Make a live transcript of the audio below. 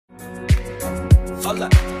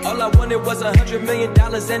All I wanted was $100 million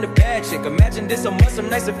and a bad chick. Imagine this a month, some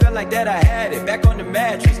nights it felt like that I had it. Back on the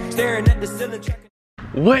mattress, staring at the ceiling.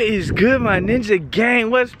 What is good, my ninja gang?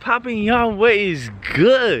 What's popping, y'all? What is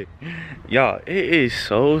good? Y'all, it is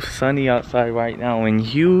so sunny outside right now in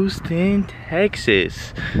Houston,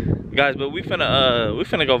 Texas. Guys, but we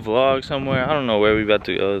finna go vlog somewhere. I don't know where we about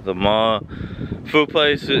to go. The mall, food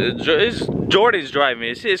place. It's Jordan's driving.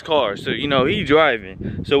 It's his car, so you know he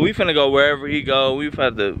driving. So we finna go wherever he go. We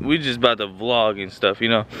just about to vlog and stuff, you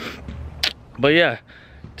know. But yeah,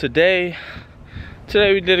 today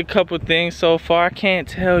we did a couple things so far. I can't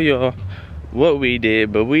tell y'all what we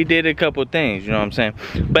did, but we did a couple things, you know what I'm saying?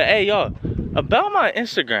 But hey y'all, about my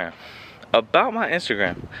Instagram,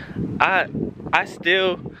 I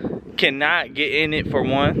still cannot get in it for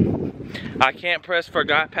 1. I can't press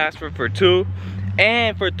forgot password for 2,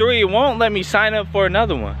 and for 3 it won't let me sign up for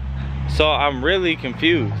another one. So I'm really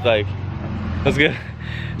confused. Like, what's good?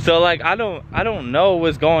 So like I don't know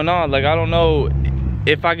what's going on. Like I don't know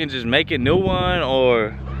if I can just make a new one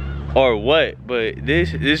or what, but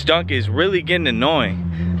this junk is really getting annoying.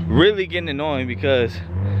 Because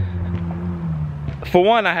for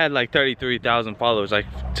one, I had like 33,000 followers. Like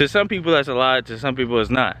to some people that's a lot, to some people it's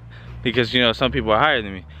not, because you know some people are higher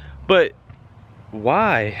than me. But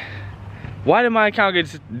why did my account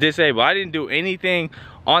get disabled? I didn't do anything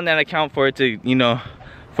on that account for it to, you know,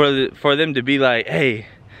 for them to be like, hey,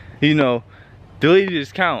 you know, delete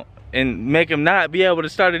this account and make them not be able to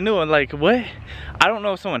start a new one. Like, what? I don't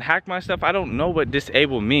know if someone hacked my stuff. I don't know what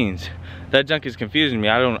disable means. That junk is confusing me.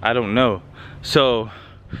 I don't know. So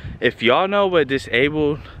if y'all know what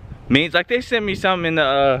disabled means, like they sent me something in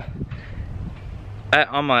the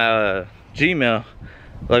on my Gmail,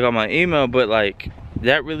 like on my email, but like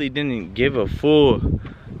that really didn't give a full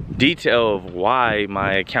detail of why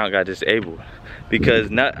my account got disabled,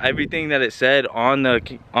 because not everything that it said on the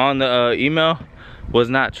email was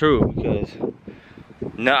not true. Because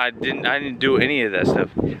no, I didn't do any of that stuff.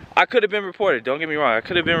 I could have been reported, don't get me wrong, I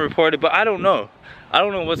could have been reported, but I don't know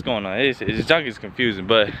what's going on. It's junk is confusing.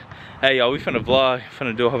 But hey y'all, we finna vlog,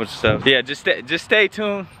 finna do a whole bunch of stuff. Yeah, just stay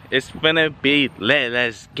tuned. It's finna be lit.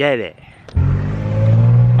 Let's get it.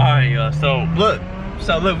 Alright y'all, so look,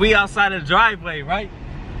 we outside the driveway, right?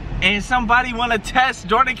 And somebody wanna test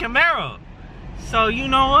Jordan Camaro. So you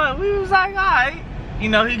know what, we was like, alright. You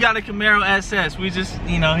know, he got a Camaro SS. We just,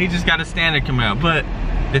 you know, he just got a standard Camaro. But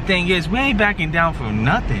the thing is, we ain't backing down for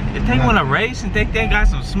nothing. If they want to race and think they got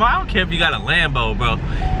some smart, I don't care if you got a Lambo, bro.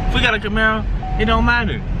 If we got a Camaro, it don't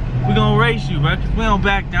matter. We gonna race you, bro, because we don't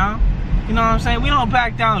back down. You know what I'm saying? We don't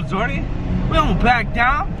back down, Jordan. We don't back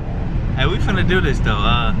down. Hey, we finna do this,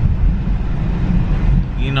 though.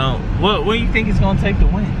 You know, what do you think it's gonna take to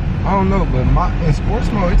win? I don't know, but in sports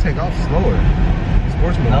mode, it take off slower.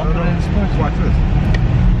 Sports mode. No, in sports. Watch this.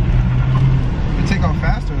 It take off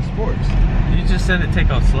faster in sports. You just said it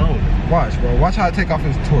take off slower. Watch, bro. Watch how it take off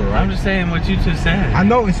in tour, right? I'm just saying what you just said. I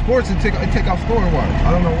know in sports it take off slower. Watch.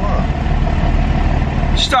 I don't know why.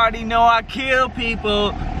 Starting know I kill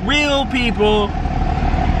people, real people.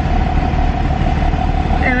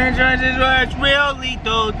 And the judges words real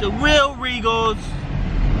lethal, the real Regals.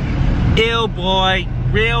 Ill boy,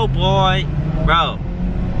 real boy. Bro,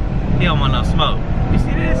 he don't want no smoke. You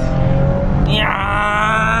see this?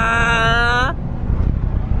 Yeah.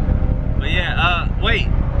 But yeah, wait.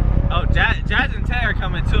 Oh, Jazz and Tay are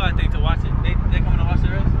coming too, I think, to watch it. They coming to watch the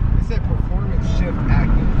race? It said performance shift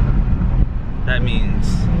active. That means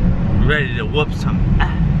ready to whoop some.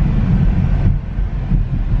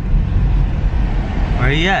 Where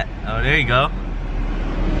he at? Oh, there you go.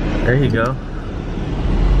 There you go.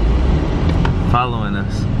 Following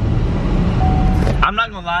us. I'm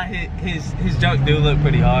not gonna lie, his junk do look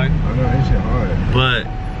pretty hard. I know, that shit hard. But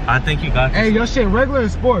I think you got this. Hey, your shit regular in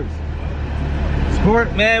sports.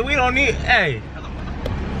 Sport? Man, we don't need, hey.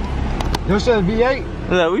 Your shit V8?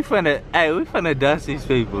 Look, we finna dust these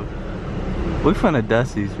people. We finna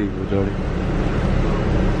dust these people, Jordy.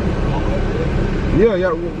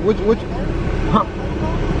 Yeah, which, huh?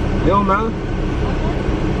 It don't matter.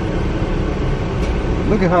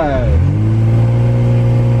 Look at her ass.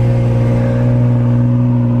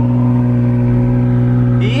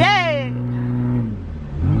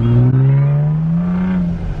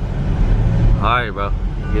 Alright, bro.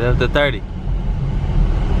 Get up to 30.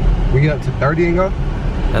 We get up to 30 and go?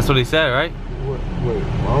 That's what he said, right? Wait,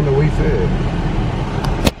 I don't know what he said.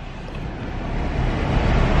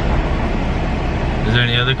 Is there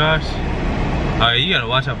any other cars? Alright, you gotta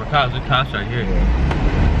watch out for cops. There's cops right here.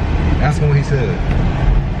 Yeah. That's what he said.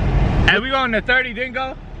 Hey, we going to 30, didn't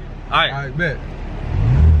go? Alright. Alright, bet.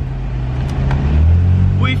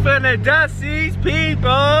 We finna dust these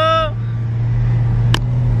people.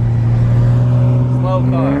 Slow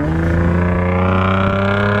car.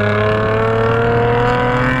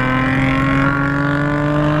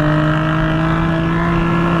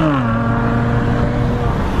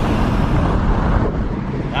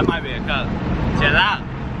 That might be a cup. Chill out.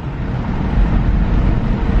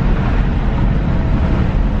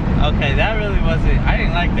 Okay, that really wasn't. I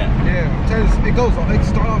didn't like that. Yeah, I'm telling you, it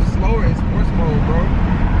start off slower in sports mode, bro.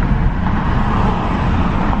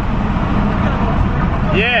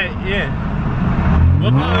 Yeah.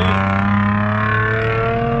 We'll follow you.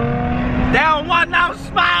 They don't want no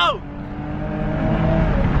smoke.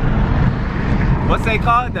 What's they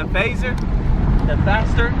call it? The phaser? The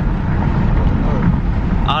faster?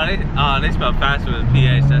 Oh, they spell faster with a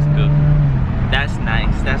PH. That's cool. That's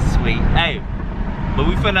nice. That's sweet. Hey, but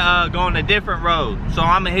we finna go on a different road. So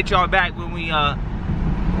I'm gonna hit y'all back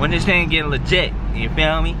when this thing get legit. You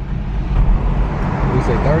feel me? We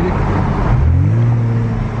say 30?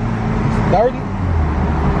 30?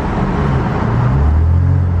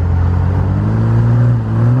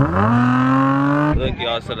 Look,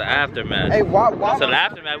 y'all. So the aftermath. Hey, why? So the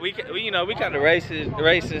aftermath, we you know, we kind of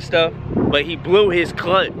racing stuff, but he blew his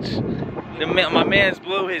clutch. My man's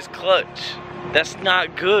blew his clutch. That's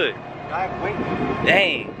not good.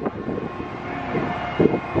 Dang.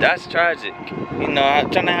 That's tragic. You know, I'm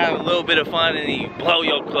trying to have a little bit of fun and you blow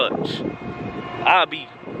your clutch. I'll be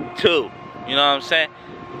too. You know what I'm saying?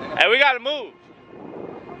 Hey, we gotta move.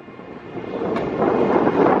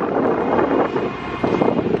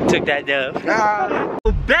 Took that dub.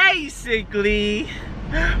 Basically,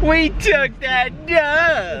 we took that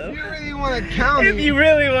dub. If you really want to count it. If you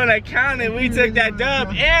really want to count it, we took that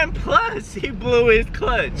dub. And plus, he blew his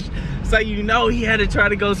clutch. So you know he had to try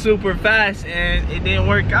to go super fast and it didn't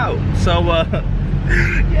work out. So,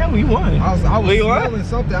 yeah, we won. I was smelling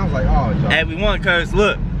something. I was like, oh, John. And we won because,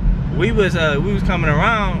 look, we was coming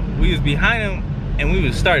around. We was behind him and we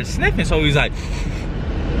was started sniffing. So he was like,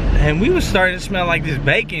 and we was starting to smell like this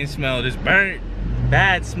bacon smell, this burnt,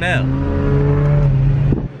 bad smell.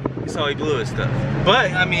 So he blew his stuff.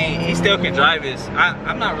 But, I mean, he still can drive his.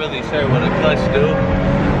 I'm not really sure what a clutch do.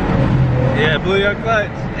 Yeah, blew your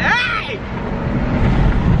clutch. Hey!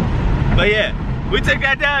 But yeah, we took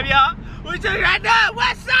that dub, y'all. We took that dub.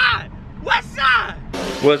 West side! West side!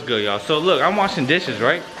 What's good, y'all? So look, I'm washing dishes,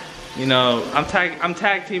 right? You know, I'm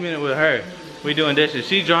tag teaming it with her. We doing dishes.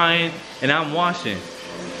 She drying and I'm washing.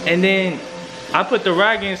 And then I put the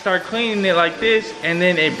rag in and start cleaning it like this, and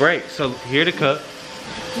then it breaks. So here the cup.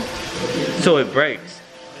 So it breaks.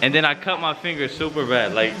 And then I cut my finger super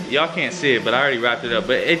bad. Like, y'all can't see it, but I already wrapped it up.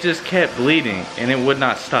 But it just kept bleeding and it would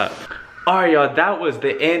not stop. Alright, y'all, that was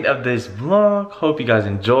the end of this vlog. Hope you guys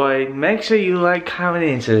enjoyed. Make sure you like, comment,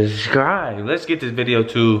 and subscribe. Let's get this video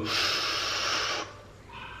to...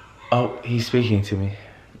 Oh, he's speaking to me.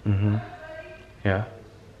 Yeah.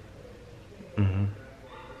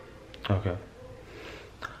 Okay.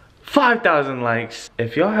 5,000 likes.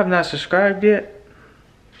 If y'all have not subscribed yet,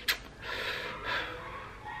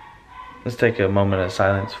 let's take a moment of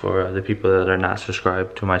silence for the people that are not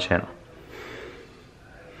subscribed to my channel.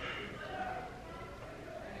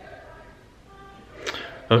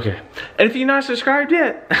 Okay. And if you're not subscribed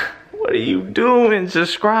yet, what are you doing?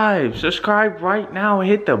 Subscribe. Subscribe right now and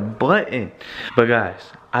hit the button. But guys,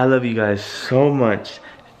 I love you guys so much.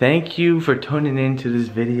 Thank you for tuning into this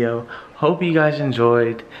video. Hope you guys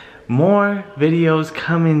enjoyed. More videos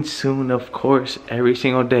coming soon, of course, every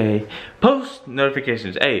single day. Post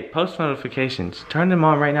notifications. Hey, post notifications. Turn them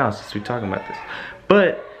on right now since we're talking about this.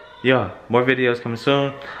 But, yeah, more videos coming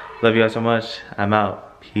soon. Love you guys so much. I'm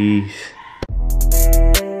out. Peace.